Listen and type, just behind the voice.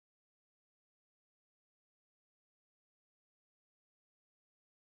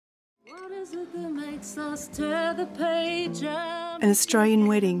What is it that makes us tear the page? An Australian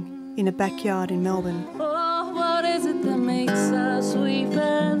wedding in a backyard in Melbourne. Oh, what is it that makes us weep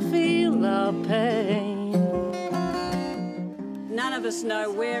and feel our pain? None of us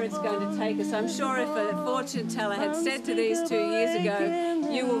know where it's going to take us. I'm sure if a fortune teller had said to these 2 years ago,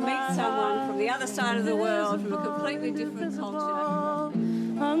 you will meet someone from the other side of the world, from a completely different culture.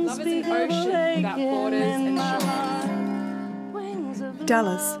 Love is an ocean without borders and shores.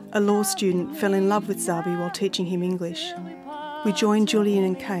 Dallas, a law student, fell in love with Zabi while teaching him English. We joined Julian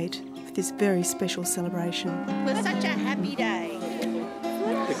and Kate for this very special celebration. It was such a happy day.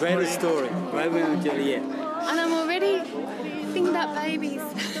 The greatest story, Romeo and Juliet. And I'm already thinking about babies.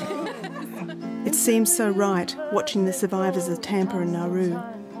 It seems so right watching the survivors of Tampa and Nauru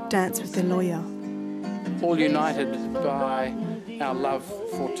dance with their lawyer. All united by our love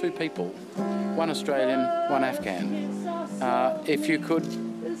for two people, one Australian, one Afghan. If you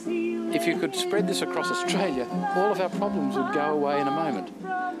could spread this across Australia, all of our problems would go away in a moment.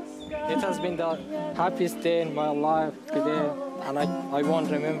 It has been the happiest day in my life today, and I won't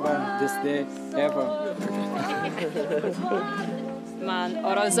remember this day ever. من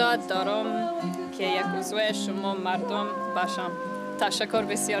آرازات دارم که یک عضو شما مردم باشم. تشکر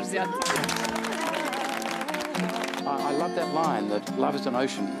بسیار زیاد. I love that line that love is an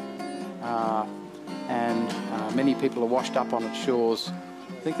ocean, and many people are washed up on its shores.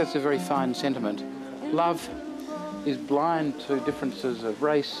 I think that's a very fine sentiment. Love is blind to differences of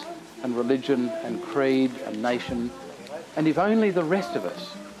race and religion and creed and nation, and if only the rest of us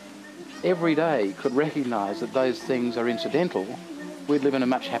every day could recognise that those things are incidental, we'd live in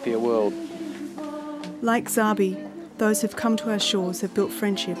a much happier world. Like Zabi, those who've come to our shores have built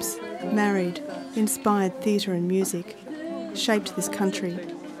friendships, married, inspired theatre and music, shaped this country.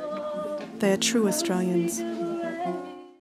 They are true Australians.